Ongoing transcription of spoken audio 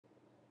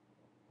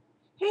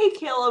Hey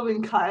Caleb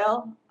and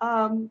Kyle,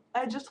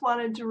 I just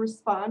wanted to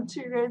respond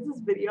to your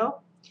guys'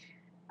 video.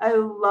 I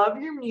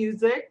love your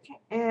music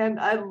and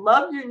I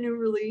love your new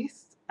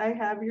release. I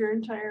have your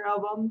entire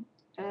album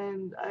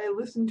and I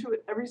listen to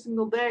it every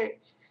single day.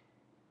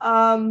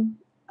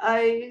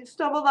 I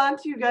stumbled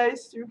onto you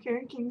guys through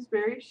Karen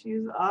Kingsbury.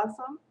 She's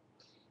awesome.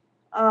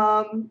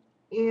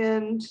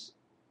 And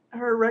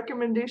her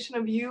recommendation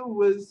of you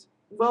was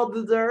well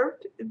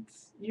deserved.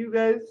 You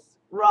guys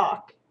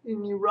rock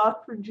and you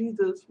rock for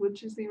Jesus,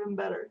 which is even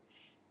better.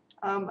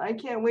 I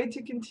can't wait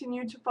to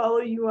continue to follow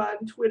you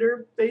on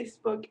Twitter,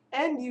 Facebook,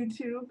 and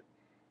YouTube,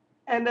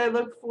 and I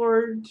look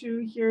forward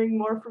to hearing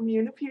more from you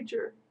in the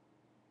future.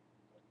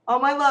 All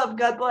my love.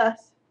 God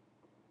bless.